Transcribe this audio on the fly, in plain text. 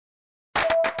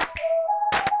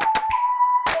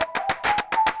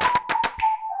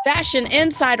Fashion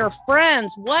Insider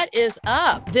friends, what is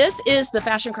up? This is the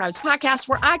Fashion Crimes podcast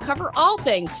where I cover all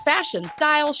things fashion,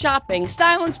 style, shopping,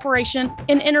 style inspiration,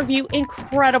 and interview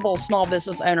incredible small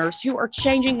business owners who are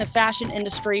changing the fashion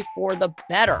industry for the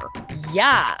better.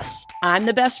 Yes, I'm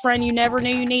the best friend you never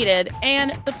knew you needed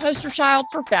and the poster child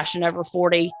for fashion over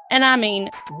 40. And I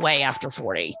mean, way after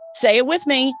 40. Say it with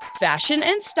me. Fashion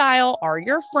and style are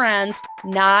your friends,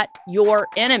 not your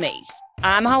enemies.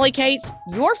 I'm Holly Cates,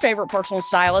 your favorite personal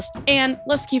stylist, and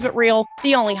let's keep it real,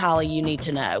 the only Holly you need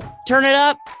to know. Turn it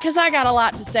up, because I got a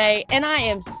lot to say, and I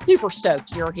am super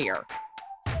stoked you're here.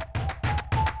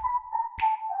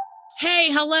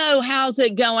 Hey, hello, how's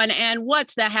it going, and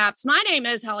what's the haps? My name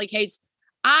is Holly Cates.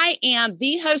 I am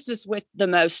the hostess with the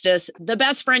mostest, the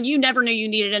best friend you never knew you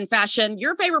needed in fashion,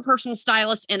 your favorite personal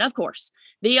stylist, and of course,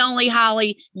 the only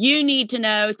Holly you need to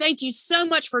know. Thank you so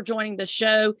much for joining the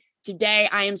show today.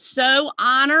 I am so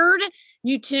honored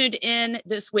you tuned in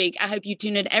this week. I hope you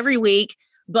tune in every week,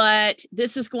 but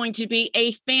this is going to be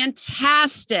a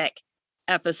fantastic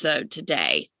episode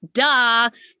today.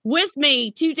 Duh. With me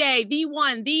today, the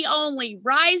one, the only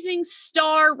Rising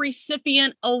Star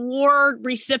recipient, award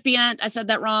recipient, I said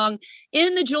that wrong,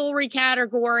 in the jewelry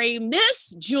category,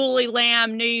 Miss Julie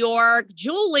Lamb, New York.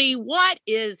 Julie, what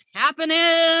is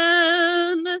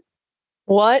happening?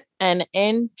 What an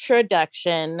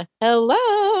introduction. Hello.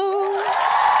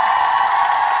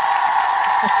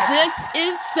 This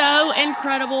is so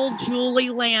incredible, Julie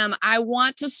Lamb. I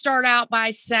want to start out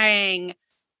by saying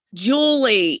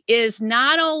Julie is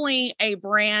not only a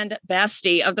brand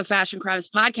bestie of the Fashion Crimes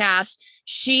podcast,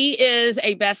 she is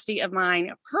a bestie of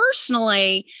mine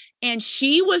personally, and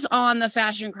she was on the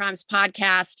Fashion Crimes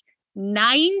podcast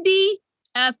 90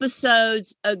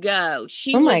 episodes ago.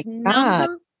 She was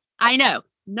number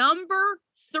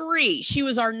 3. She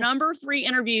was our number 3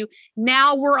 interview.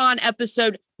 Now we're on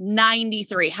episode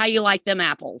 93. How you like them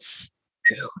apples?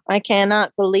 I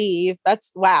cannot believe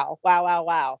that's wow.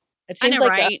 It seems like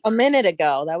right? a minute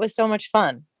ago. That was so much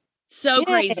fun. So Yay.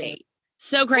 Crazy.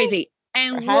 So crazy.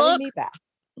 And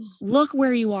look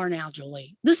where you are now,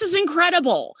 Julie. This is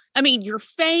incredible. I mean, your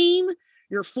fame,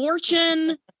 your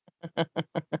fortune,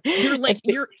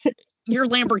 your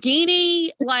Lamborghini,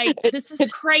 like this is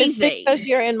crazy. It's because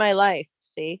you're in my life.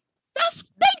 See,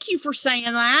 thank you for saying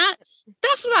that.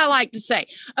 That's what I like to say.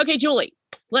 Okay, Julie,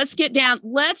 let's get down.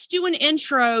 Let's do an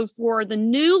intro for the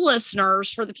new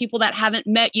listeners, for the people that haven't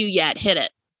met you yet. Hit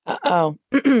it. Hello,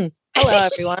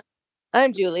 everyone.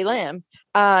 I'm Julie Lamb.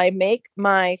 I make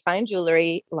my fine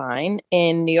jewelry line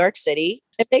in New York City.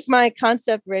 I make my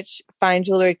concept-rich fine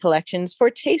jewelry collections for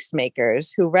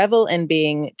tastemakers who revel in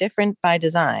being different by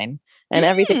design. And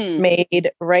everything's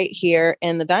made right here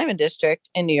in the Diamond District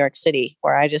in New York City,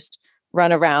 where I just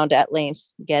run around at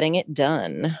length getting it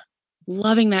done.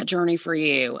 Loving that journey for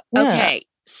you. Yeah. Okay,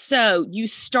 so you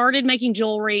started making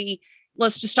jewelry.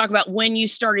 Let's just talk about when you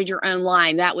started your own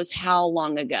line. That was how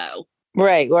long ago?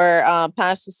 Right. We're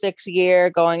past the 6th year,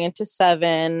 going into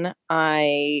 7.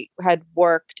 I had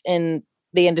worked in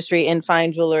the industry in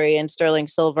fine jewelry and sterling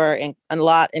silver and a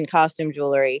lot in costume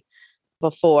jewelry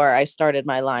before I started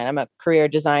my line. I'm a career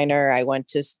designer. I went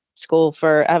to school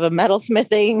I have a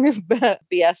metalsmithing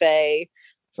BFA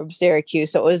from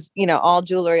Syracuse. So it was, all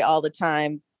jewelry all the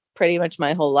time, pretty much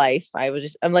my whole life.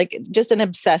 I'm like just an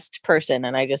obsessed person.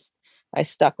 And I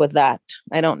stuck with that.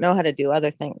 I don't know how to do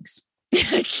other things.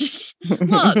 Look,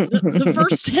 the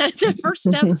first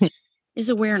step is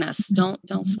awareness.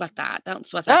 Don't sweat that. Don't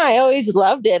sweat that. I always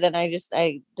loved it. And I just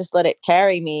let it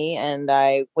carry me. And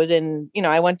I was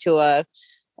I went to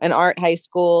an art high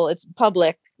school. It's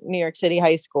public New York City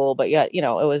high school, but yeah, it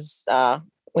was,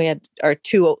 we had our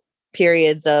 2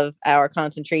 periods of our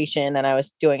concentration and I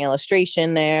was doing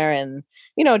illustration there and,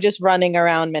 just running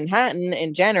around Manhattan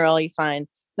in general, you find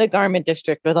the garment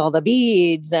district with all the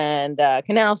beads and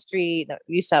Canal Street.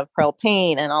 We used to have Pearl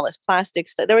Paint and all this plastic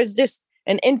stuff. There was just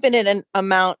an infinite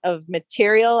amount of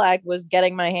material I was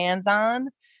getting my hands on,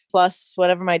 plus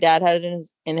whatever my dad had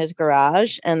in his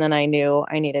garage. And then I knew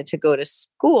I needed to go to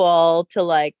school to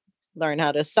learn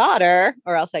how to solder,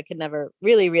 or else I could never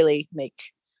really, really make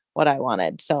what I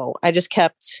wanted. So I just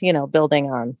kept, building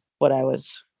on what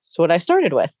I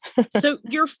started with. So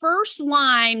your first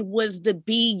line was the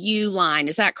BU line.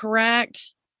 Is that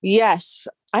correct? Yes.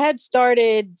 I had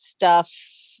started stuff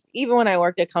even when I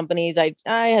worked at companies. I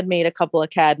had made a couple of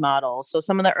CAD models. So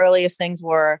some of the earliest things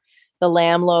were the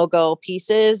Lamb logo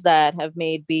pieces that have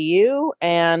made BU,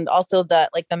 and also the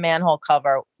manhole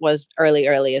cover was early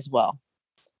as well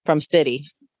from City.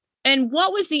 And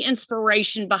what was the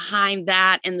inspiration behind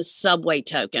that and the subway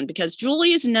token? Because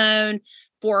Julie is known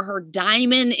for her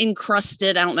diamond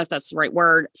encrusted, I don't know if that's the right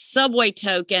word, subway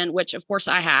token, which of course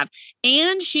I have.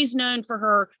 And she's known for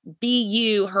her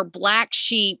BU, her black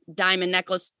sheep diamond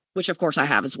necklace, which of course I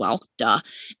have as well. Duh.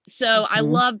 So I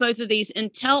love both of these.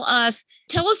 And tell us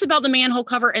about the manhole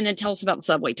cover and then tell us about the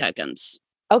subway tokens.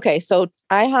 Okay, so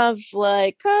I have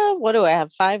like, what do I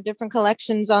have? 5 different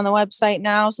collections on the website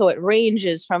now. So it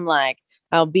ranges from like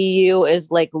how BU is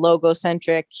like logo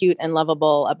centric, cute and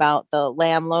lovable about the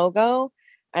lamb logo.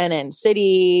 And then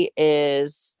City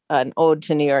is an ode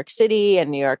to New York City and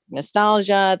New York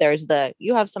nostalgia. There's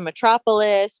you have some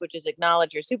Metropolis, which is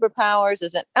acknowledge your superpowers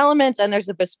as an element. And there's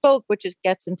a bespoke, which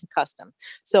gets into custom.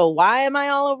 So why am I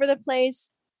all over the place?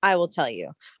 I will tell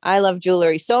you. I love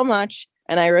jewelry so much.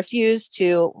 And I refuse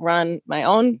to run my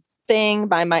own thing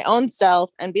by my own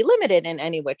self and be limited in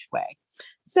any which way.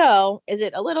 So is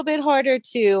it a little bit harder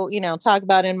to, talk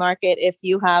about in market if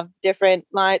you have different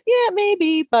lines? Yeah,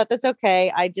 maybe, but that's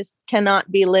okay. I just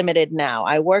cannot be limited now.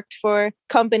 I worked for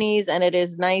companies and it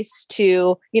is nice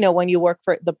to, when you work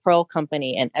for the Pearl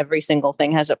company and every single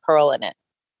thing has a pearl in it.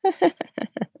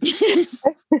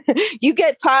 You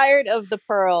get tired of the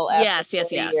pearl after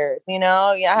yes. years,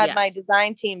 I had my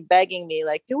design team begging me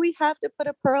like, do we have to put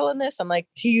a pearl in this? I'm like,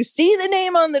 do you see the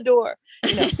name on the door?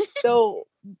 So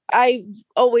I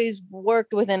always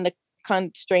worked within the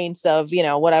constraints of,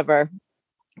 whatever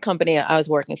company I was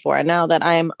working for. And now that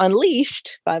I'm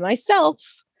unleashed by myself,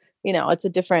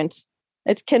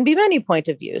 it can be many point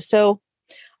of view. So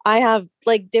I have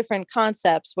like different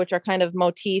concepts, which are kind of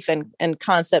motif and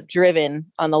concept driven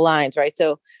on the lines, right?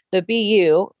 So the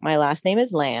BU, my last name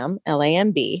is Lamb,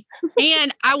 Lamb.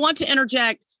 And I want to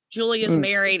interject. Julie is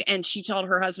married and she told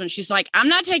her husband, she's like, I'm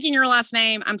not taking your last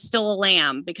name. I'm still a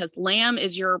Lamb because Lamb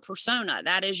is your persona.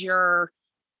 That is your.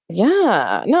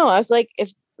 Yeah, no, I was like,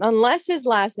 unless his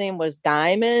last name was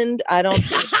Diamond, I don't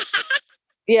think,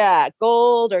 yeah,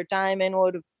 Gold or Diamond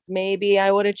maybe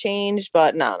I would have changed,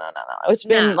 but no. It's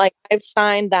been like I've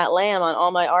signed that lamb on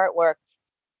all my artwork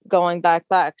going back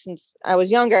since I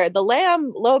was younger. The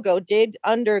lamb logo did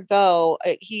undergo,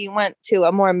 he went to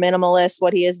a more minimalist,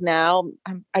 what he is now.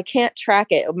 I can't track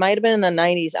it. It might have been in the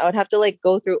 90s. I would have to like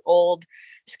go through old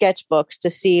sketchbooks to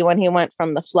see when he went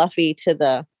from the fluffy to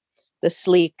the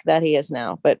sleek that he is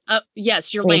now. But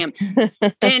yes, your lamb.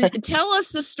 And tell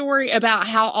us the story about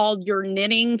how all your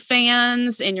knitting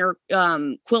fans and your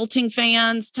quilting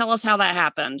fans, tell us how that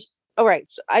happened. All right.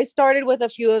 So I started with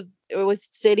it was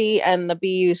City and the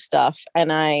BU stuff.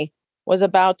 And I was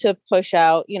about to push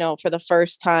out, for the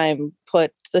first time,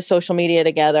 put the social media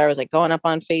together. I was like going up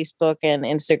on Facebook and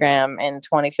Instagram in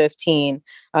 2015.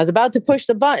 I was about to push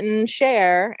the button,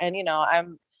 share. And,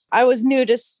 I was new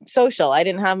to social. I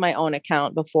didn't have my own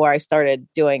account before I started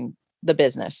doing the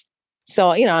business.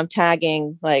 So, I'm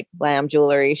tagging like lamb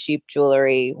jewelry, sheep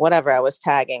jewelry, whatever I was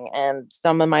tagging. And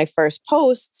some of my first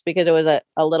posts, because it was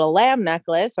a little lamb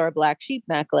necklace or a black sheep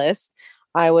necklace,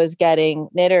 I was getting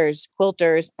knitters,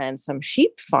 quilters, and some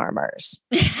sheep farmers.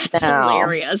 That's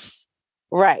hilarious.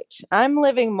 Right. I'm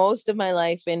living most of my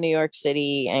life in New York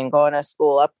City and going to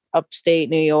school upstate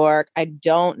New York. I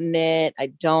don't knit.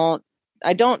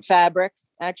 I don't fabric.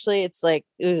 Actually, it's like,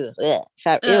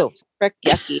 fabric,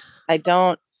 yucky.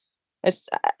 It's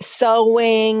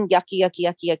sewing,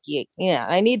 yucky. Yeah,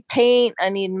 I need paint. I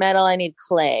need metal. I need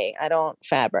clay. I don't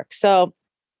fabric. So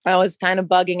I was kind of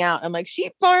bugging out. I'm like,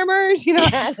 sheep farmers,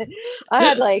 I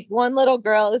had like one little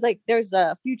girl. It was like, there's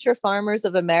Future Farmers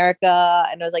of America.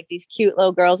 And it was like these cute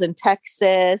little girls in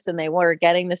Texas and they were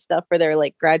getting this stuff for their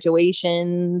like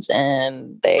graduations.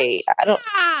 And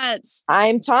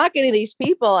I'm talking to these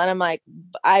people and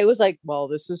I was like, well,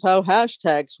 this is how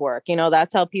hashtags work.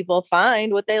 That's how people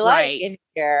find what they like in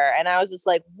here. And I was just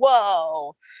like,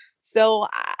 whoa. So,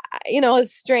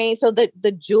 it's strange. So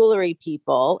the jewelry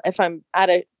people, if I'm at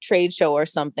a trade show or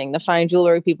something, the fine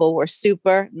jewelry people were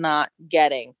super not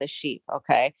getting the sheep.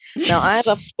 Okay. Now I have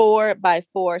a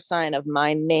 4x4 sign of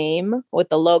my name with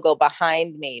the logo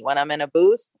behind me when I'm in a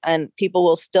booth and people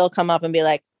will still come up and be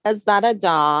like, is that a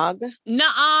dog?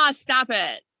 Nuh-uh, stop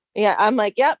it. Yeah. I'm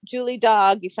like, yep, Julie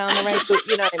dog. You found the right booth.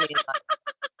 You know what I mean?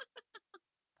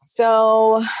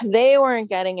 So they weren't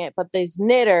getting it, but these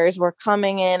knitters were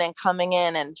coming in and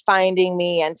finding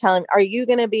me and telling me, are you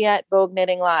going to be at Vogue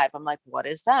Knitting Live? I'm like, what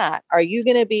is that? Are you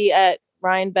going to be at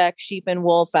Rhinebeck Sheep and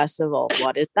Wool Festival?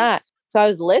 What is that? So I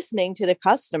was listening to the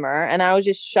customer and I would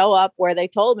just show up where they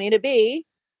told me to be.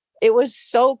 It was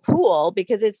so cool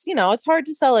because it's hard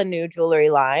to sell a new jewelry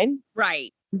line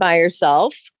by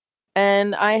yourself.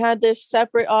 And I had this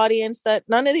separate audience that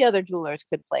none of the other jewelers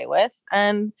could play with.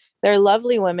 And they're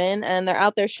lovely women and they're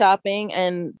out there shopping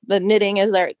and the knitting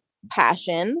is their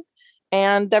passion.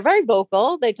 and they're very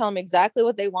vocal. They tell me exactly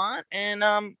what they want, and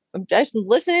I'm just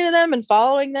listening to them and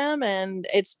following them. And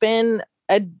it's been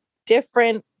a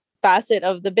different facet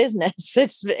of the business.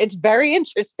 It's very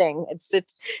interesting.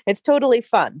 It's totally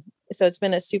fun. So it's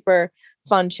been a super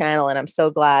fun channel, and I'm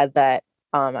so glad that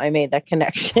I made that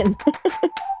connection.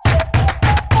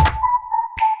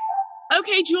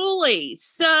 Okay, Julie.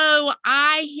 So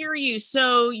I hear you.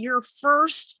 So your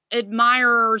first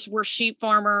admirers were sheep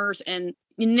farmers and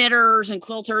knitters and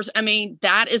quilters. I mean,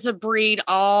 that is a breed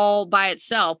all by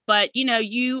itself. But, you know,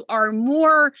 you are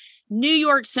more New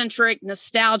York centric,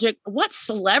 nostalgic. What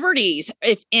celebrities,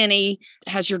 if any,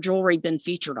 has your jewelry been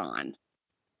featured on?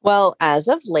 Well, as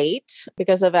of late,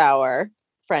 because of our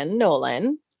friend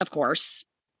Nolan, Of course.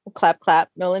 clap, clap,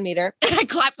 Nolan Meter, clap,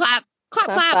 clap, clap, clap,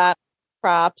 clap. clap.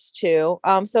 Props too.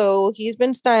 So he's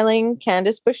been styling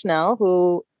Candace Bushnell,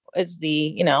 who is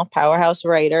the, you know, powerhouse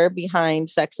writer behind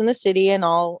Sex and the City and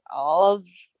all of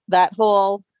that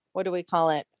whole, what do we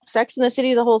call it? Sex and the City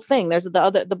is a whole thing. There's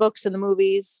the books and the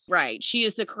movies. Right. She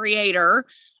is the creator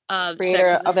of Creator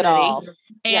Sex and the of it City. all.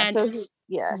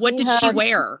 And what did she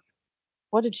wear?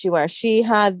 What did she wear? She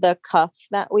had the cuff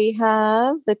that we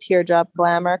have, the teardrop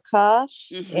glamour cuff.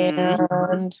 Mm-hmm.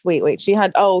 And wait. She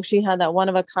had that one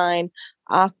of a kind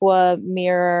aqua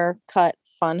mirror cut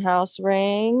funhouse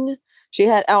ring. She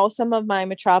had some of my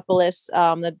Metropolis,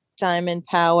 the diamond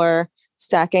power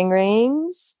stacking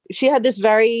rings. He had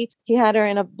her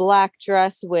in a black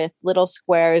dress with little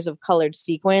squares of colored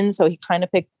sequins. So he kind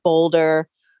of picked bolder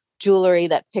jewelry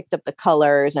that picked up the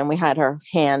colors, and we had her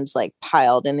hands like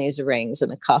piled in these rings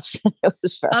and the cuffs. It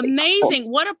was very amazing.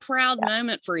 cool. What a proud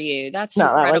moment for you. That's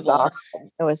incredible. That was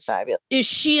awesome. It was fabulous. Is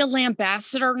she a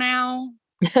Lambassador now?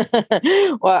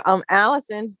 Well,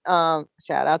 Allison,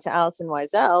 shout out to Allison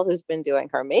Wiesel, who's been doing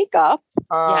her makeup.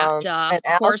 And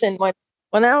Allison,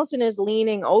 when Allison is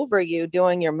leaning over you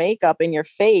doing your makeup in your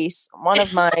face, one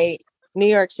of my New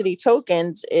York City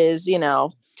tokens is, you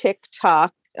know,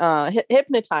 TikTok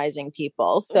hypnotizing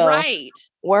people. So right.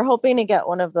 We're hoping to get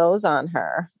one of those on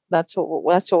her. That's what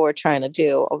we're trying to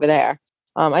do over there.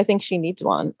 I think she needs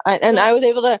one. I was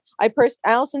able to,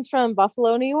 Allison's from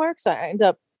Buffalo, New York. So I ended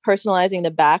up personalizing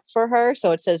the back for her.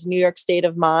 So it says New York State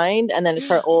of Mind. And then it's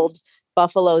her old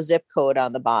Buffalo zip code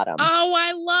on the bottom. Oh,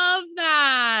 I love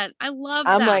that.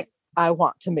 I'm like, I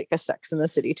want to make a Sex in the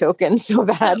City token so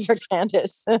bad for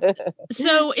Candace.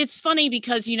 So it's funny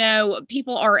because, you know,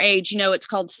 people our age, you know, it's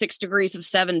called 6 degrees of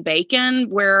Seven Bacon,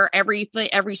 where every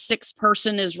sixth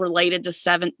person is related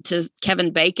to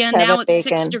Kevin Bacon. Now it's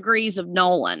 6 degrees of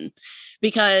Nolan,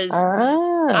 because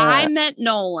I met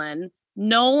Nolan.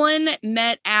 Nolan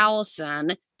met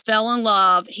Allison, fell in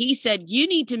love. He said, you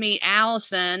need to meet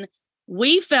Allison.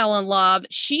 We fell in love.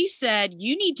 She said,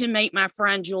 you need to meet my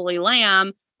friend Julie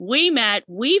Lamb. We met,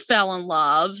 we fell in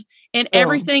love, and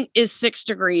everything is 6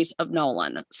 degrees of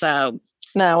Nolan. So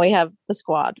now we have the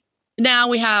squad. Now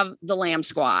we have the Lamb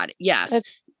squad. Yes.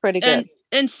 It's pretty good.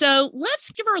 And so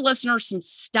let's give our listeners some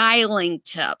styling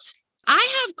tips.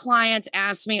 I have clients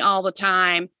ask me all the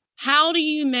time, how do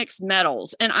you mix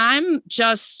metals? And I'm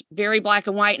just very black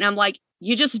and white. And I'm like,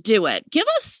 you just do it. Give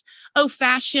us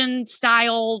fashion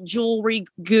style jewelry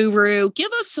guru.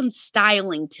 Give us some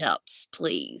styling tips,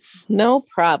 please. No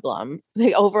problem.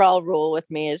 The overall rule with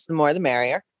me is the more the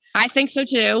merrier. I think so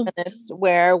too. And it's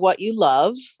wear what you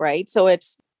love, right? So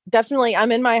it's definitely,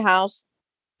 I'm in my house.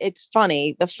 It's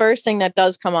funny. The first thing that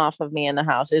does come off of me in the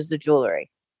house is the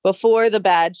jewelry. Before the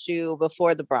bad shoe,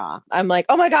 before the bra. I'm like,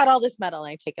 oh my God, all this metal.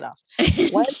 And I take it off.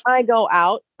 When I go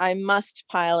out, I must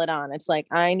pile it on. It's like,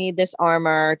 I need this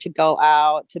armor to go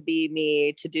out, to be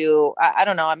me, to do, I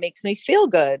don't know. It makes me feel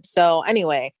good. So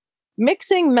anyway,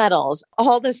 mixing metals after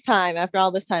all this time, I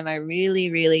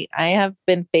have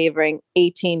been favoring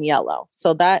 18 yellow.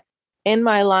 So that in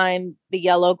my line, the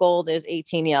yellow gold is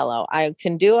 18 yellow. I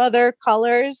can do other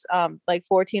colors, like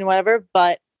 14, whatever,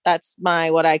 but that's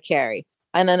what I carry.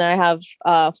 And then I have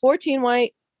 14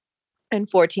 white and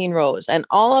 14 rose. And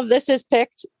all of this is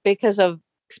picked because of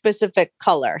specific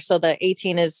color. So the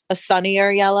 18 is a sunnier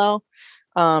yellow.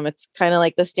 It's kind of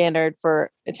like the standard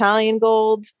for Italian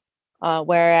gold,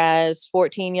 whereas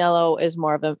 14 yellow is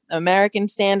more of an American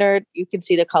standard. You can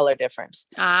see the color difference.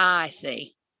 I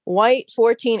see. White,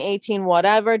 14, 18,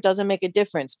 whatever, doesn't make a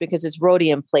difference because it's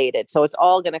rhodium plated. So it's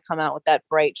all going to come out with that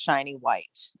bright, shiny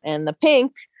white. And the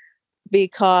pink,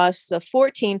 because the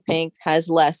 14 pink has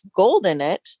less gold in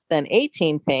it than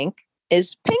 18 pink,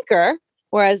 is pinker,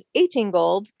 whereas 18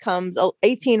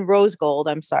 rose gold,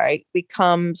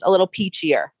 becomes a little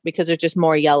peachier because there's just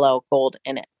more yellow gold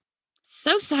in it.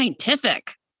 So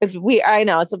scientific. I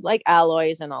know it's like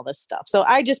alloys and all this stuff. So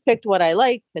I just picked what I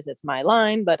like because it's my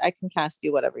line, but I can cast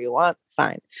you whatever you want.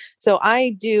 Fine. So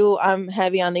I'm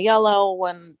heavy on the yellow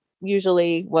when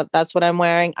usually that's what I'm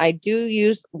wearing. I do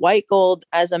use white gold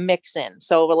as a mix in.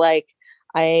 So like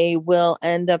I will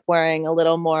end up wearing a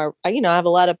little more, I have a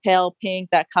lot of pale pink,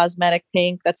 that cosmetic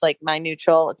pink. That's like my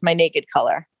neutral. It's my naked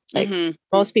color. Like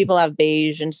most people have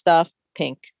beige and stuff,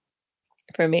 pink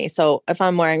for me. So if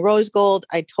I'm wearing rose gold,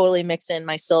 I totally mix in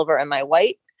my silver and my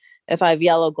white. If I have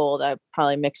yellow gold, I'm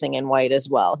probably mixing in white as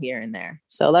well here and there.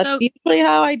 So that's usually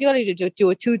how I do it. I do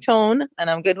a two-tone and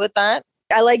I'm good with that.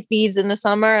 I like beads in the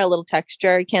summer, a little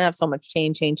texture. You can't have so much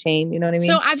chain. You know what I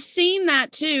mean? So I've seen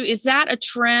that too. Is that a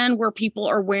trend where people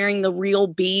are wearing the real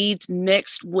beads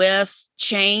mixed with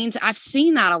chains? I've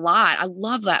seen that a lot. I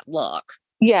love that look.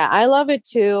 Yeah, I love it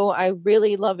too. I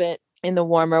really love it in the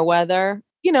warmer weather.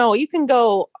 You can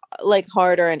go like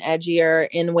harder and edgier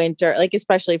in winter, like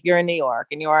especially if you're in New York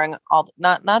and you're wearing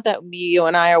not that you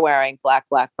and I are wearing black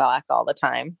all the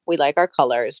time. We like our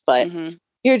colors, but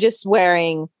you're just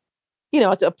wearing,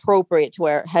 it's appropriate to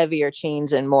wear heavier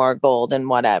chains and more gold and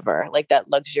whatever, like that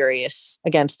luxurious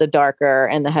against the darker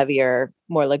and the heavier,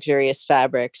 more luxurious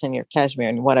fabrics and your cashmere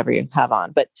and whatever you have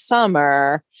on. But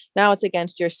summer, now it's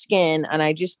against your skin. And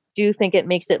I just do think it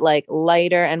makes it like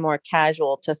lighter and more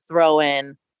casual to throw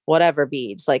in whatever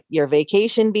beads, like your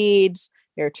vacation beads,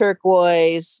 your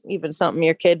turquoise, even something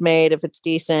your kid made, if it's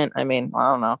decent. I mean,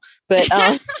 I don't know, but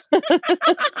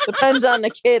depends on the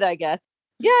kid, I guess.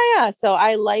 Yeah. So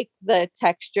I like the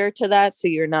texture to that. So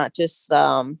you're not just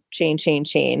chain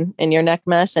in your neck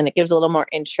mess, and it gives a little more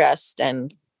interest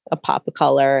and a pop of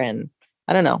color and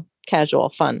I don't know, casual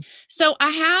fun. So I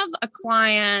have a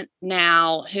client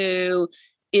now who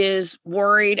is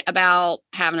worried about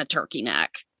having a turkey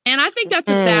neck. And I think that's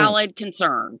a valid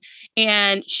concern.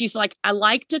 And she's like, I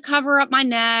like to cover up my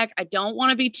neck. I don't want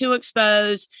to be too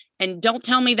exposed. And don't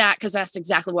tell me that, because that's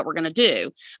exactly what we're going to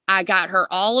do. I got her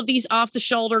all of these off the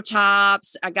shoulder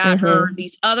tops. I got her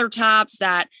these other tops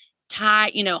that tie,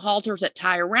 halters that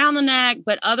tie around the neck,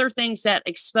 but other things that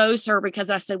expose her, because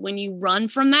I said, when you run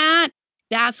from that,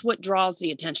 that's what draws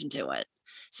the attention to it.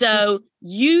 So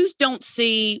you don't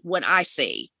see what I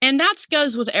see. And that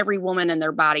goes with every woman and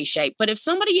their body shape. But if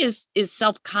somebody is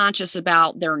self-conscious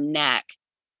about their neck,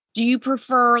 do you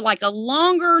prefer like a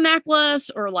longer necklace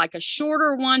or like a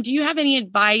shorter one? Do you have any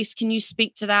advice? Can you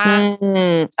speak to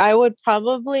that? I would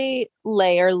probably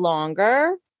layer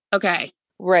longer. Okay.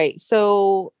 Right.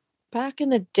 So back in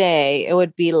the day, it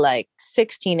would be like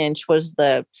 16-inch was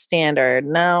the standard.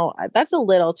 Now that's a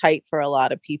little tight for a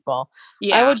lot of people.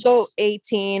 Yeah. I would go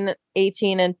 18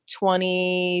 and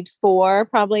 24,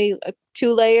 probably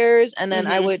 2 layers. And then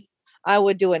I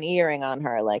would do an earring on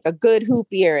her, like a good hoop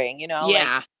earring, Yeah.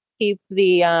 Like keep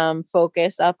the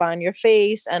focus up on your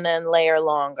face and then layer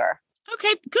longer.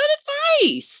 Okay. Good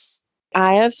advice.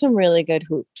 I have some really good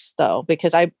hoops though,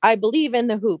 because I believe in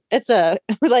the hoop. It's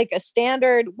like a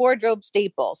standard wardrobe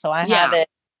staple. So I have it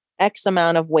X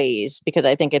amount of ways because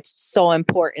I think it's so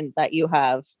important that you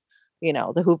have,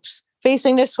 the hoops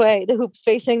facing this way, the hoops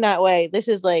facing that way. This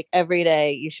is like every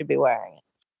day you should be wearing it.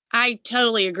 I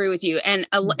totally agree with you. And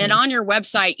and on your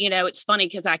website, it's funny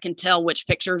because I can tell which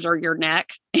pictures are your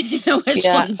neck. Which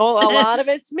ones. Oh, a lot of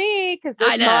it's me because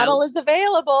this model is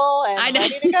available and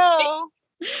ready to go.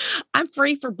 I'm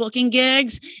free for booking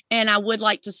gigs. And I would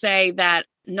like to say that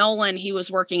Nolan, he was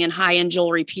working in high-end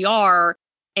jewelry PR,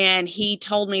 and he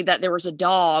told me that there was a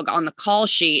dog on the call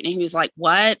sheet, and he was like,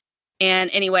 what?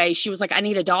 And anyway, she was like, I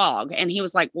need a dog. And he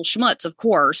was like, well, Schmutz, of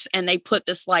course. And they put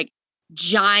this like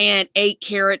giant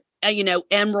 8-carat,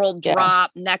 emerald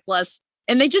drop necklace,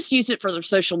 and they just used it for their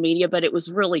social media, but it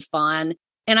was really fun.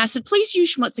 And I said, please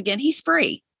use Schmutz again. He's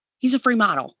free. He's a free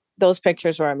model. Those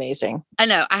pictures were amazing. I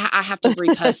know. I have to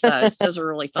repost those. Those are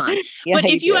really fun. But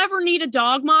if you ever need a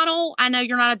dog model, I know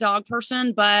you're not a dog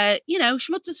person, but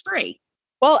Schmutz is free.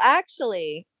 Well,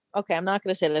 actually, okay, I'm not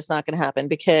going to say that it's not going to happen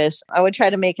because I would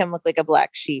try to make him look like a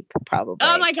black sheep, probably.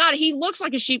 Oh my God, he looks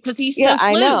like a sheep because he's so floofed.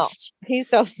 I know. He's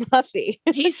so fluffy.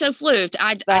 He's so floofed.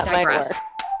 I digress.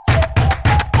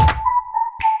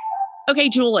 Okay,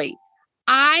 Julie.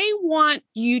 I want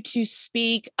you to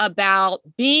speak about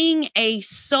being a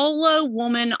solo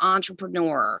woman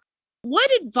entrepreneur. What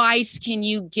advice can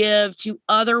you give to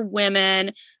other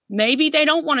women? Maybe they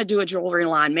don't want to do a jewelry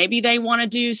line. Maybe they want to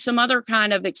do some other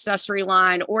kind of accessory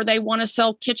line, or they want to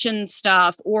sell kitchen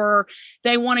stuff, or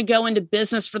they want to go into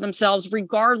business for themselves,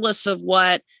 regardless of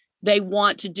what they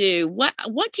want to do. What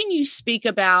can you speak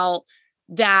about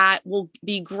that will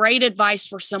be great advice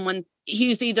for someone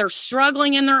who's either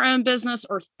struggling in their own business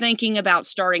or thinking about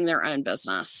starting their own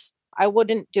business? I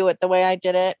wouldn't do it the way I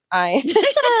did it. I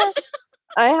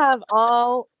I have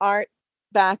all art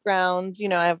backgrounds,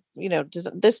 I have,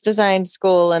 this design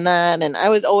school and that, and I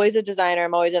was always a designer.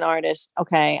 I'm always an artist.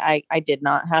 Okay. I did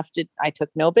not have to, I took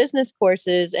no business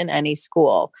courses in any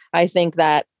school. I think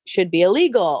that should be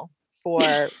illegal for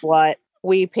what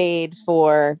we paid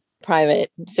for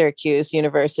private Syracuse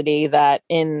University, that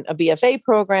in a BFA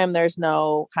program, there's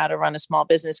no how to run a small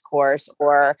business course,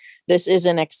 or this is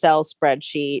an Excel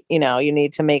spreadsheet, you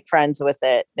need to make friends with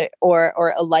it,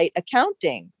 or a light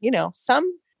accounting,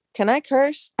 some, can I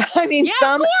curse? I mean, yeah,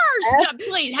 some of course.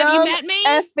 Please, have you met me?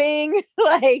 Effing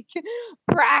like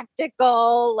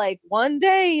practical, like one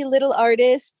day, little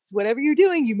artists, whatever you're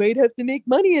doing, you might have to make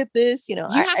money at this. You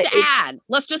have to add.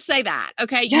 Let's just say that.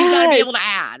 Okay. Yes. You got to be able to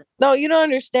add. No, you don't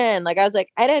understand. Like, I was like,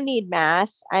 I don't need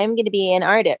math. I'm going to be an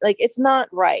artist. Like, it's not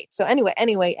right. So anyway,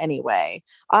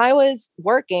 I was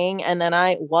working and then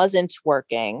I wasn't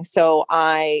working. So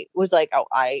I was like, oh,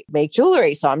 I make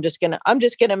jewelry. So I'm just going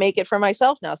to make it for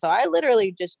myself now. So I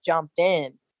literally just jumped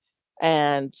in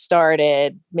and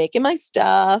started making my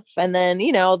stuff. And then,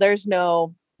 there's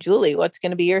no, Julie, what's going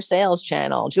to be your sales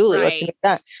channel? Julie, right. What's going to be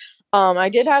that? I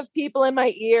did have people in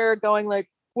my ear going like,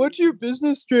 what's your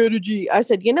business strategy? I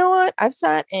said, you know what? I've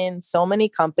sat in so many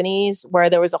companies where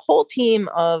there was a whole team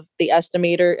of the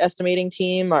estimating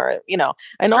team, or,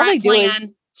 and all they do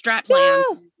is strat plan.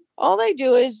 All they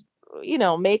do is,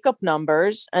 make up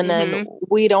numbers, and then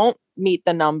we don't meet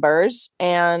the numbers,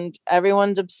 and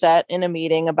everyone's upset in a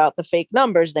meeting about the fake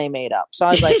numbers they made up. So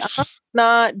I was like, I'm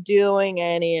not doing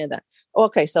any of that.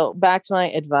 Okay. So back to my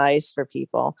advice for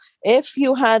people. If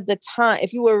you had the time,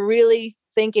 if you were really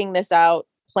thinking this out,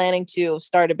 planning to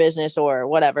start a business or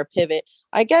whatever, pivot,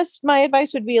 I guess my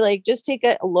advice would be like, just take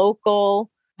a local,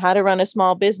 how to run a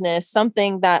small business,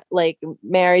 something that like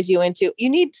marries you into, you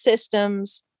need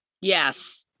systems.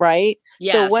 Yes. Right.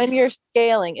 Yes. So when you're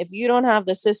scaling, if you don't have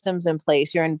the systems in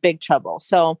place, you're in big trouble.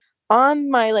 So on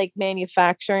my like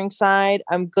manufacturing side,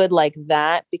 I'm good like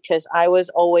that, because I was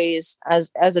always,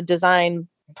 as a design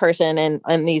person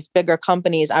and these bigger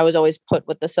companies, I was always put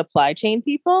with the supply chain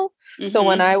people. So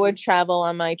when I would travel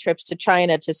on my trips to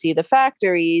China to see the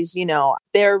factories,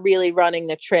 they're really running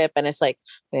the trip, and it's like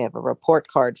they have a report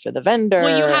card for the vendor.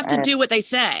 Well, you have to do what they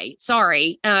say.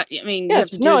 Sorry. You have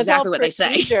to do exactly what they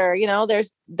say.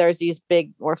 There's these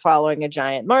big, we're following a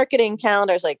giant marketing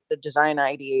calendar. It's like the design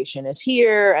ideation is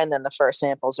here, and then the first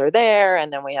samples are there,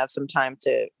 and then we have some time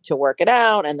to work it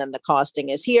out, and then the costing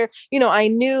is here. I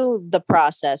knew the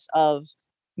process of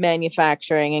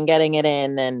manufacturing and getting it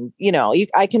in, and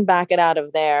I can back it out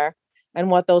of there and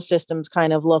what those systems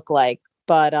kind of look like.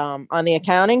 But on the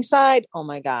accounting side, oh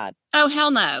my God. Oh,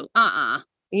 hell no.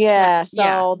 Yeah.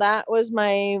 So that was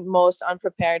my most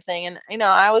unprepared thing. And,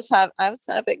 I was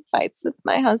having fights with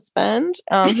my husband,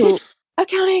 who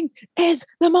accounting is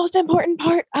the most important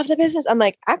part of the business. I'm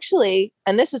like, actually,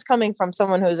 and this is coming from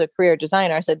someone who's a career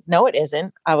designer. I said, no, it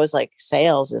isn't. I was like,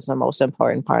 sales is the most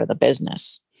important part of the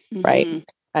business. Right.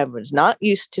 I was not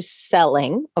used to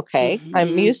selling. Okay.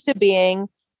 I'm used to being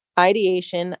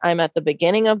ideation. I'm at the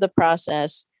beginning of the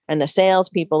process, and the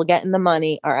salespeople getting the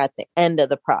money are at the end of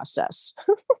the process.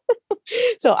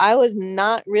 So I was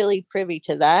not really privy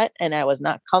to that, and I was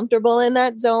not comfortable in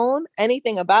that zone.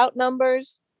 Anything about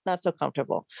numbers, not so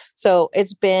comfortable. So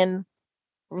it's been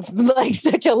like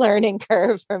such a learning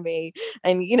curve for me.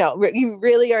 And, you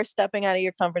really are stepping out of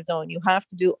your comfort zone. You have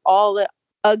to do all the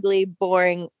ugly,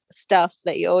 boring stuff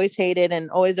that you always hated and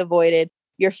always avoided.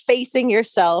 You're facing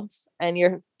yourself and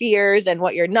your fears and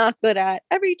what you're not good at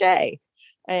every day.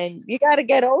 And you got to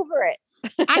get over it.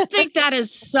 I think that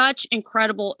is such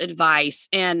incredible advice.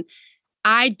 And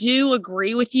I do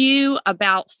agree with you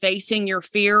about facing your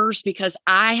fears, because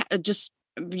I, just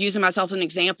using myself as an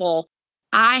example,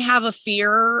 I have a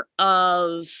fear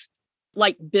of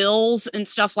like bills and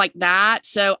stuff like that.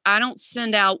 So I don't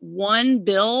send out one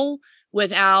bill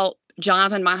without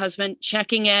Jonathan, my husband,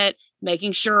 checking it,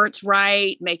 making sure it's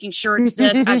right, making sure it's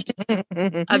this.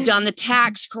 I've done the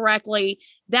tax correctly.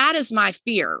 That is my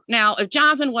fear. Now, if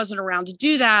Jonathan wasn't around to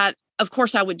do that, of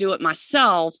course I would do it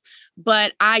myself,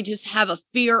 but I just have a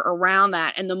fear around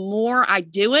that. And the more I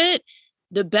do it,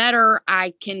 the better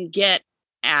I can get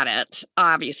at it,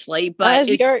 obviously. But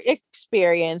as you're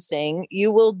experiencing,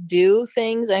 you will do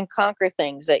things and conquer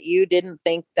things that you didn't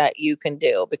think that you can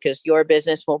do, because your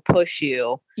business will push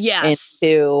you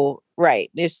into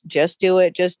right. Just do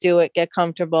it, get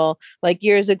comfortable. Like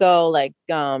years ago, like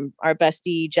our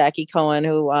bestie Jackie Cohen,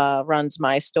 who runs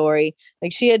My Story,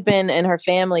 like she had been in her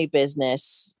family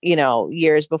business,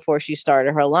 years before she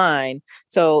started her line.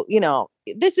 So,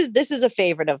 this is a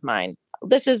favorite of mine.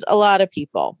 this is a lot of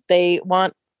people. They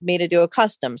want me to do a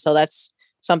custom. So that's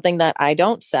something that I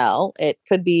don't sell. It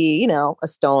could be, you know, a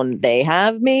stone they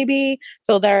have maybe.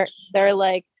 So they're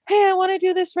like, hey, I want to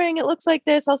do this ring. It looks like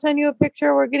this. I'll send you a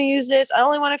picture. We're going to use this. I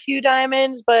only want a few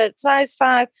diamonds, but size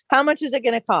 5. How much is it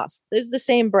going to cost? It's the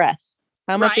same breath.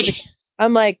 How much is it?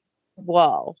 I'm like,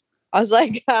 whoa. I was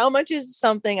like, how much is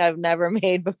something I've never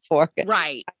made before?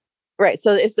 Right. Right.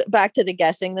 So it's back to the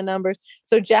guessing the numbers.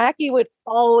 So Jackie would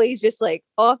always just like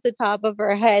off the top of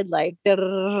her head, like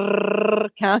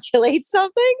calculate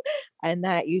something. And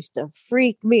that used to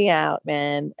freak me out,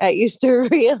 man. I used to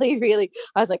really,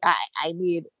 I was like, I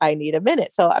need a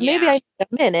minute. So maybe I need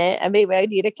a minute and maybe I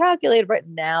need a calculator. But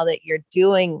now that you're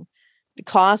doing the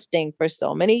costing for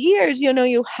so many years, you know,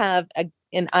 you have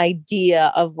an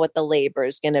idea of what the labor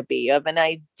is going to be, of an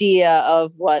idea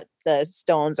of what the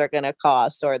stones are going to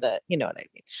cost, or you know what I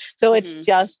mean? So it's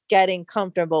just getting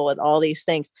comfortable with all these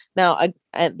things. Now,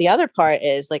 the other part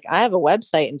is like, I have a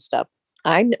website and stuff.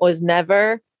 I was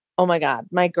never, oh my God,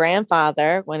 my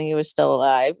grandfather, when he was still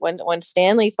alive, when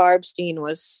Stanley Farbstein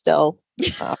was still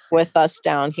with us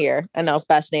down here, I know,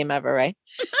 best name ever, right?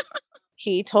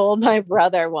 He told my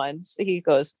brother once, he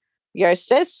goes, your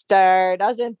sister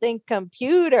doesn't think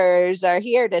computers are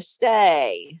here to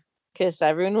stay, because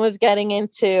everyone was getting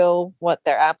into what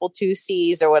their Apple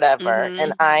IICs or whatever.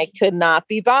 And I could not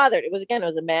be bothered. It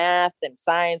was a math and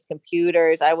science,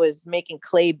 computers. I was making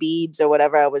clay beads or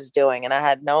whatever I was doing. And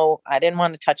I didn't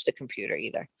want to touch the computer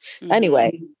either.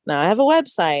 Anyway, now I have a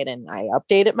website and I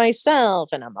update it myself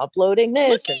and I'm uploading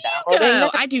this and downloading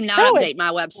that. I do not update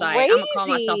my website. Crazy. I'm gonna call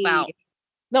myself out.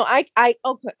 No, I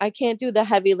can't do the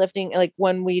heavy lifting. Like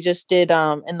when we just did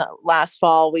in the last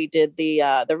fall, we did the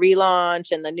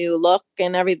relaunch and the new look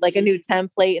and like a new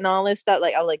template and all this stuff.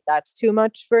 Like I was like, that's too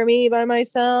much for me by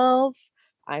myself.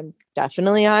 I'm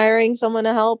definitely hiring someone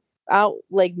to help out,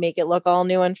 like make it look all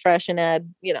new and fresh and add,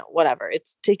 you know, whatever. It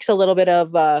takes a little bit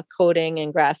of coding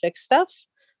and graphic stuff.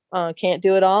 Can't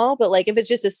do it all, but like if it's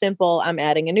just a simple, I'm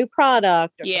adding a new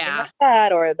product or something like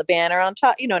that, or the banner on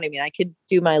top, you know what I mean? I could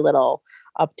do my little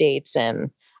updates. And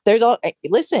there's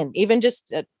listen, even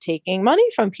just taking money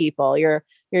from people, you're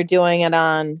doing it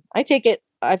on, I've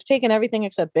taken everything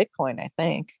except Bitcoin. I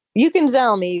think you can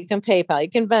Zelle me, you can PayPal, you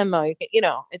can Venmo, you can, you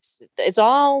know, it's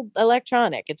all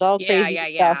electronic. It's all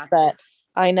crazy stuff that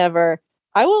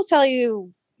I will tell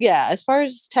you. Yeah. As far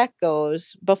as tech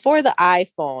goes, before the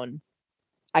iPhone,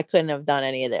 I couldn't have done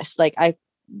any of this. Like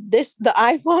the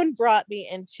iPhone brought me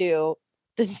into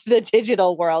the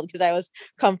digital world because I was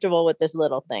comfortable with this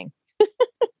little thing.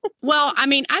 Well, I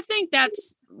mean, I think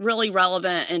that's really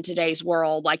relevant in today's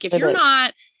world. Like if you're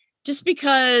not, just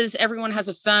because everyone has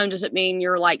a phone doesn't mean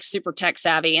you're like super tech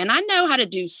savvy. And I know how to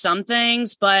do some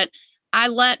things, but I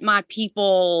let my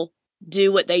people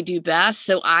do what they do best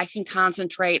so I can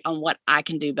concentrate on what I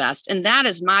can do best. And that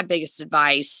is my biggest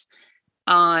advice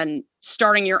on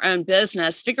starting your own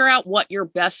business. Figure out what your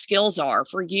best skills are.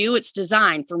 For you, it's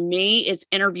design. For me, it's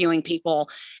interviewing people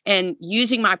and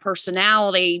using my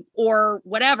personality or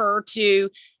whatever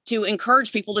to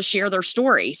encourage people to share their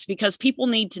stories, because people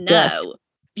need to know. Yes.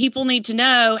 People need to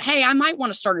know, hey, I might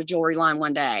want to start a jewelry line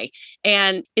one day.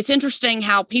 And it's interesting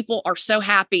how people are so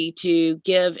happy to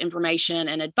give information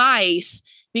and advice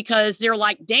because they're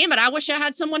like, damn it, I wish I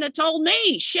had someone that told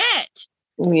me. Shit.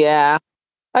 Yeah.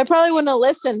 I probably wouldn't have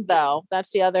listened, though.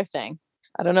 That's the other thing.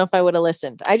 I don't know if I would have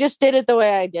listened. I just did it the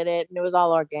way I did it, and it was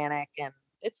all organic, and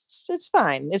it's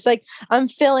fine. It's like I'm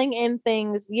filling in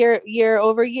things year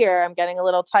over year. I'm getting a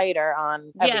little tighter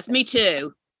on everything. Yes, me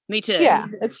too. Yeah,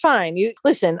 it's fine. You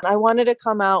listen. I wanted to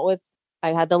come out with.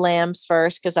 I had the lambs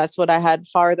first because that's what I had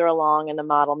farther along in the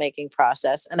model making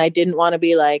process, and I didn't want to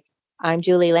be like, I'm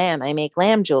Julie Lamb. I make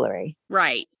lamb jewelry.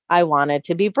 Right. I wanted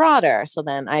to be broader. So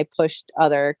then I pushed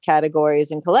other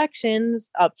categories and collections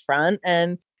up front.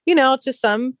 And, you know, to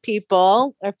some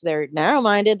people, if they're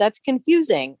narrow-minded, that's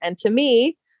confusing. And to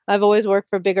me, I've always worked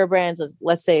for bigger brands,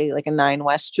 let's say like a Nine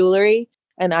West jewelry.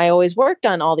 And I always worked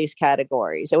on all these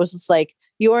categories. It was just like,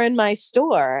 you're in my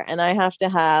store and I have to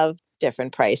have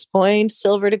different price points,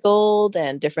 silver to gold,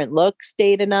 and different looks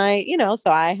day to night, you know,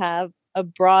 so I have a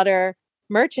broader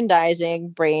merchandising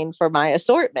brain for my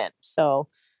assortment. So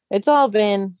it's all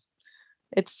a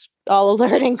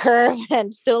learning curve,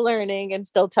 and still learning and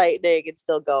still tightening and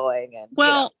still going. And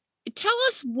well, tell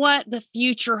us what the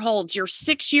future holds. You're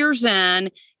 6 years in,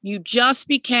 you just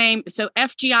became, so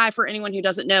FGI, for anyone who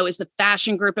doesn't know, is the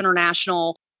Fashion Group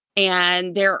International.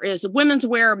 And there is women's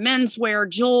wear, men's wear,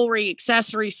 jewelry,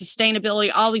 accessories,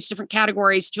 sustainability, all these different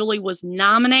categories. Julie was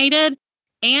nominated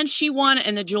and she won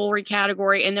in the jewelry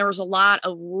category. And there was a lot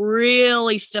of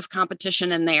really stiff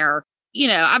competition in there.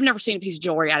 I've never seen a piece of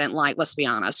jewelry I didn't like, let's be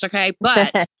honest. Okay.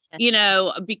 But,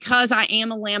 because I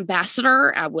am a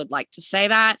Lambassador, I would like to say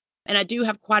that. And I do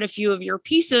have quite a few of your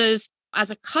pieces. As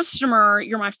a customer,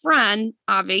 you're my friend,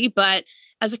 Avi, but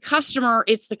as a customer,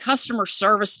 it's the customer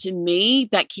service to me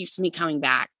that keeps me coming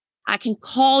back. I can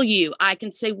call you. I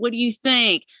can say, what do you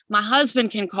think? My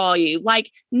husband can call you. Like,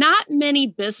 not many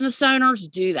business owners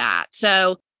do that.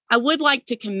 So I would like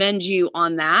to commend you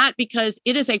on that, because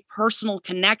it is a personal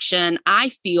connection, I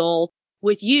feel,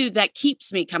 with you that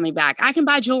keeps me coming back. I can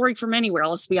buy jewelry from anywhere,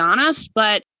 let's be honest,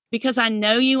 but because I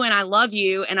know you and I love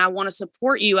you and I want to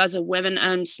support you as a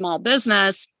women-owned small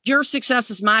business, your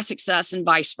success is my success and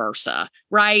vice versa,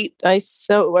 right? I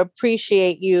so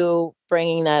appreciate you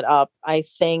bringing that up. I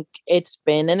think it's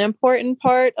been an important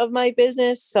part of my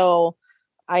business. So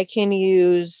I can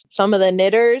use some of the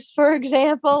knitters, for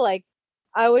example. Like,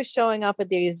 I was showing up at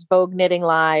these Vogue Knitting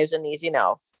Lives and these,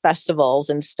 festivals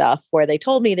and stuff where they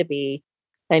told me to be.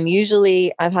 And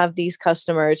usually I have these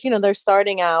customers, they're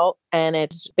starting out and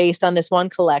it's based on this one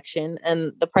collection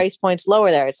and the price point's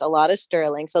lower there. It's a lot of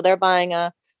sterling. So they're buying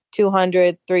a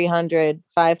 $200, $300,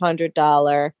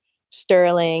 $500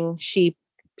 sterling sheep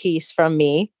piece from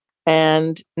me.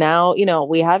 And now,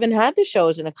 we haven't had the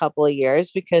shows in a couple of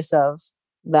years because of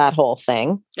that whole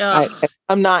thing.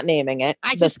 I'm not naming it.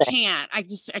 I just can't. I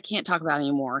can't talk about it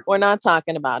anymore. We're not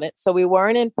talking about it. So we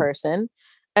weren't in person.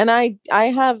 And I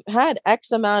have had X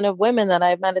amount of women that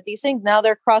I've met at these things. Now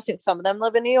they're crossing. Some of them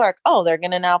live in New York. Oh, they're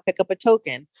going to now pick up a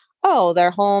token. Oh,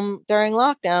 they're home during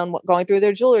lockdown, going through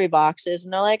their jewelry boxes.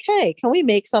 And they're like, hey, can we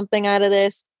make something out of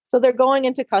this? So they're going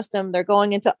into custom. They're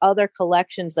going into other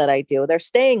collections that I do. They're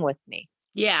staying with me.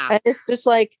 Yeah. And it's just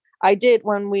like I did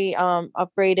when we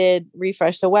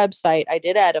refreshed the website. I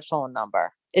did add a phone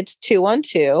number. It's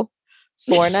 212-496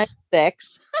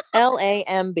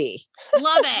 LAMB.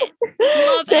 Love it.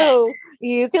 Love so it.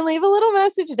 You can leave a little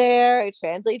message there. It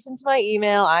translates into my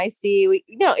email. I see,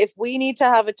 if we need to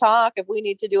have a talk, if we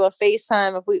need to do a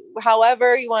FaceTime,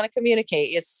 however you want to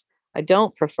communicate. I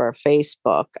don't prefer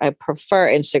Facebook. I prefer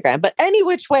Instagram, but any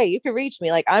which way you can reach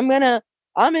me. Like, I'm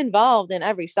involved in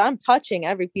I'm touching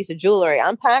every piece of jewelry.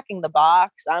 I'm packing the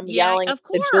box. I'm yelling at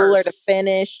the jeweler to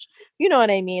finish. You know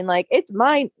what I mean? Like, it's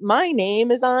my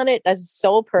name is on it. That's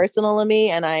so personal to me.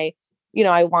 And I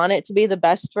want it to be the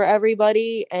best for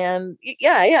everybody. And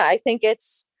I think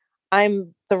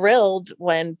I'm thrilled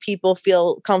when people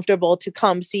feel comfortable to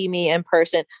come see me in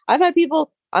person. I've had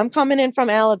people, I'm coming in from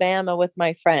Alabama with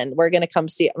my friend. We're going to come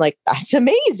see it. I'm like, that's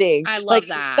amazing. I love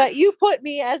that. That you put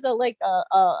me as a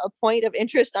point of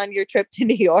interest on your trip to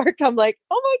New York. I'm like,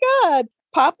 oh my God,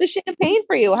 pop the champagne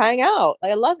for you. Hang out.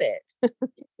 I love it.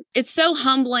 It's so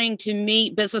humbling to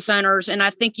meet business owners. And I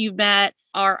think you've met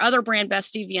our other brand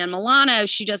bestie, Vian Milano.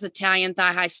 She does Italian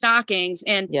thigh-high stockings.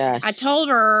 And yes. I told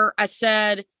her, I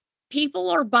said, people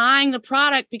are buying the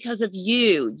product because of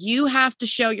you. You have to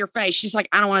show your face. She's like,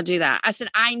 I don't want to do that. I said,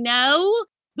 I know,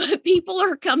 but people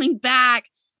are coming back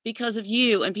because of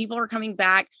you. And people are coming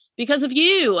back because of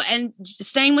you. And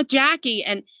same with Jackie.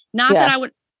 And not that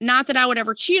I would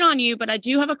ever cheat on you, but I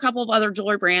do have a couple of other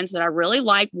jewelry brands that I really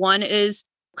like. One is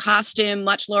costume,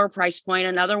 much lower price point.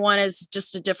 Another one is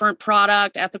just a different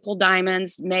product, ethical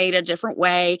diamonds made a different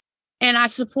way. And I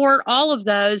support all of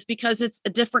those because it's a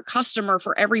different customer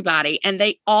for everybody. And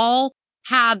they all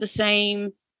have the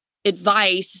same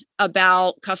advice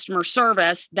about customer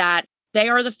service, that they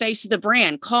are the face of the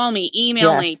brand. Call me,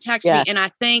 email me, text me. And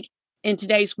I think in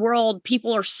today's world,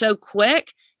 people are so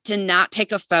quick to not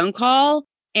take a phone call.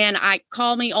 And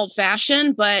call me old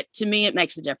fashioned, but to me, it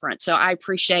makes a difference. So I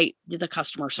appreciate the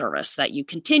customer service that you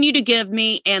continue to give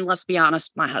me. And let's be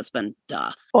honest, my husband,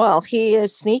 duh. Well, he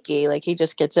is sneaky. Like, he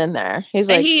just gets in there. He's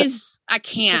like, I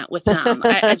can't with him.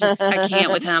 I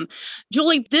can't with him.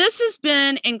 Julie, this has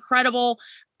been incredible.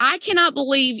 I cannot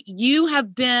believe you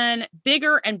have been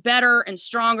bigger and better and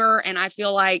stronger. And I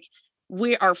feel like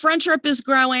our friendship is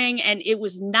growing, and it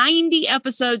was 90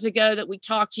 episodes ago that we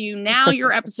talked to you. Now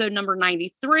you're episode number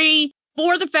 93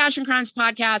 for the Fashion Crimes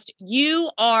podcast.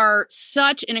 You are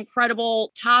such an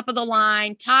incredible top of the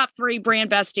line, top 3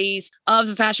 brand besties of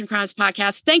the Fashion Crimes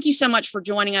podcast. Thank you so much for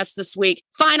joining us this week.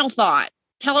 Final thought.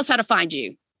 Tell us how to find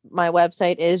you. My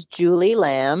website is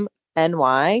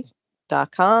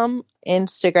julielambny.com,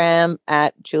 Instagram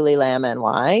at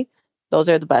julielambny. Those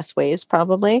are the best ways,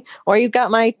 probably. Or you've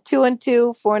got my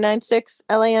 212-496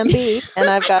 LAMB, and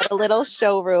I've got a little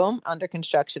showroom under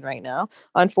construction right now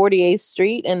on 48th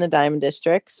Street in the Diamond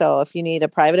District. So if you need a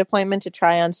private appointment to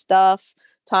try on stuff,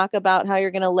 talk about how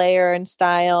you're going to layer and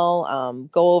style,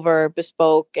 go over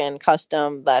bespoke and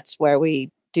custom, that's where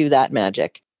we do that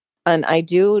magic. And I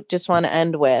do just want to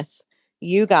end with,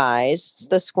 you guys,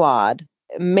 the squad,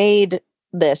 made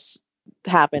this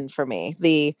happen for me.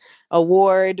 The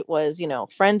award was,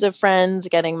 friends of friends,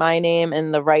 getting my name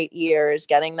in the right ears,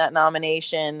 getting that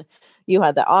nomination. You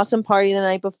had the awesome party the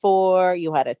night before.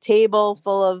 You had a table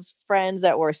full of friends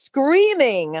that were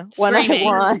screaming when I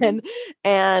won.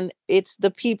 And it's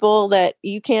the people that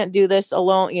you can't do this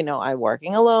alone. I'm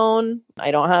working alone.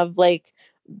 I don't have like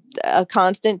a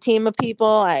constant team of people.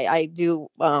 I do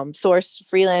source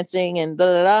freelancing and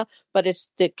but it's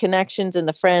the connections and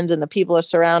the friends and the people are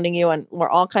surrounding you, and we're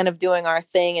all kind of doing our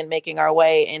thing and making our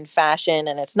way in fashion.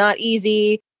 And it's not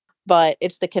easy, but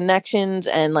it's the connections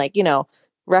and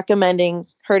recommending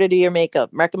her to do your makeup,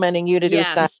 recommending you to do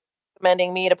stuff,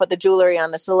 recommending me to put the jewelry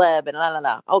on the celeb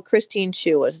and Oh, Christine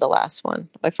Chu was the last one.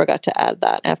 I forgot to add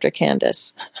that after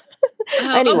Candace.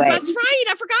 Anyway, that's right.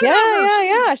 I forgot about her.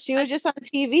 Yeah. She was just on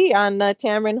TV on the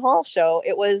Tamron Hall show.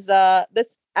 It was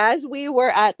this as we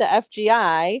were at the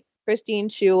FGI. Christine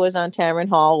Chu was on Tamron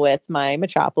Hall with my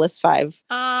Metropolis 5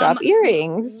 drop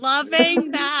earrings.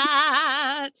 Loving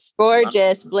that.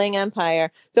 Gorgeous bling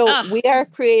empire. So we are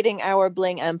creating our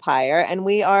bling empire, and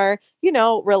we are,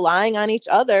 relying on each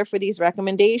other for these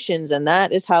recommendations, and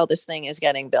that is how this thing is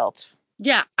getting built.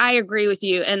 Yeah, I agree with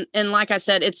you. And like I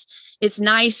said, it's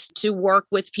nice to work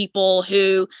with people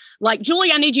who like,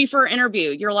 Julie, I need you for an interview.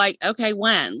 You're like, okay,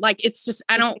 when? Like, it's just,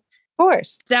 of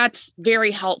course. That's very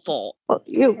helpful. Well,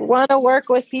 you want to work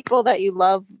with people that you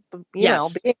love, being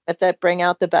with, that bring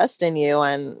out the best in you.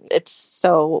 And it's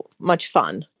so much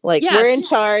fun. Like we're in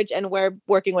charge and we're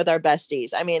working with our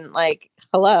besties. I mean, like,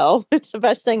 hello, it's the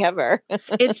best thing ever.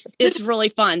 It's really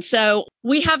fun. So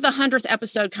we have the 100th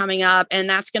episode coming up, and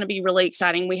that's going to be really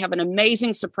exciting. We have an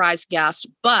amazing surprise guest,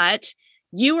 but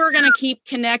you are going to keep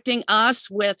connecting us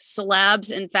with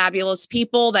celebs and fabulous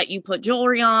people that you put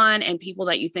jewelry on and people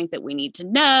that you think that we need to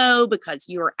know, because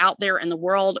you're out there in the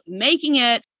world making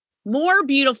it more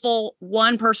beautiful,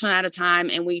 one person at a time.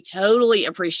 And we totally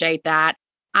appreciate that.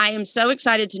 I am so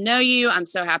excited to know you. I'm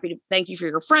so happy to thank you for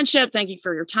your friendship. Thank you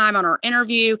for your time on our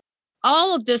interview.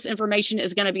 All of this information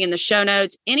is going to be in the show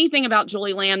notes. Anything about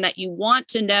Julie Lamb that you want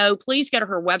to know, please go to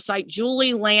her website,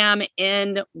 Julie Lamb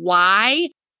NY.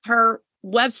 Her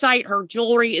website, her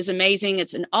jewelry is amazing.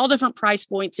 It's in all different price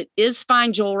points. It is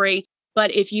fine jewelry.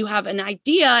 But if you have an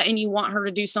idea and you want her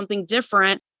to do something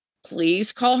different,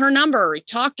 please call her number,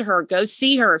 talk to her, go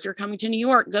see her. If you're coming to New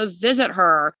York, go visit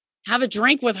her, have a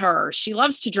drink with her. She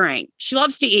loves to drink. She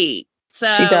loves to eat.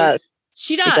 So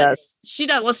She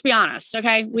does. Let's be honest.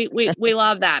 Okay. We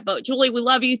love that. But Julie, we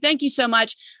love you. Thank you so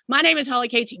much. My name is Holly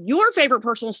Cates, your favorite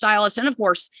personal stylist. And of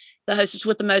course, the hostess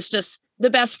with the mostest,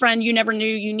 the best friend you never knew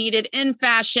you needed in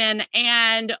fashion,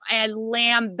 and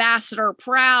Lambassador,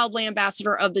 proud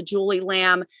Lambassador of the Julie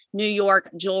Lamb New York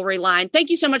jewelry line. Thank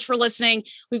you so much for listening.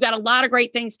 We've got a lot of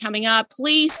great things coming up.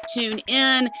 Please tune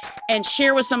in and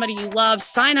share with somebody you love.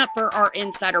 Sign up for our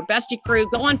Insider Bestie Crew.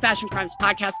 Go on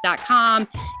fashioncrimespodcast.com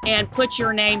and put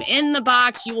your name in the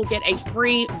box. You will get a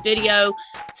free video.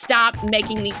 Stop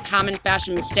making these common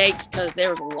fashion mistakes, because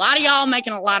there's a lot of y'all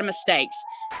making a lot of mistakes.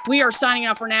 We are signing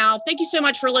off for now. Thank you so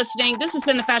much for listening. This has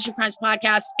been the Fashion Crimes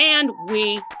Podcast, and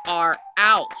we are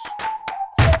out.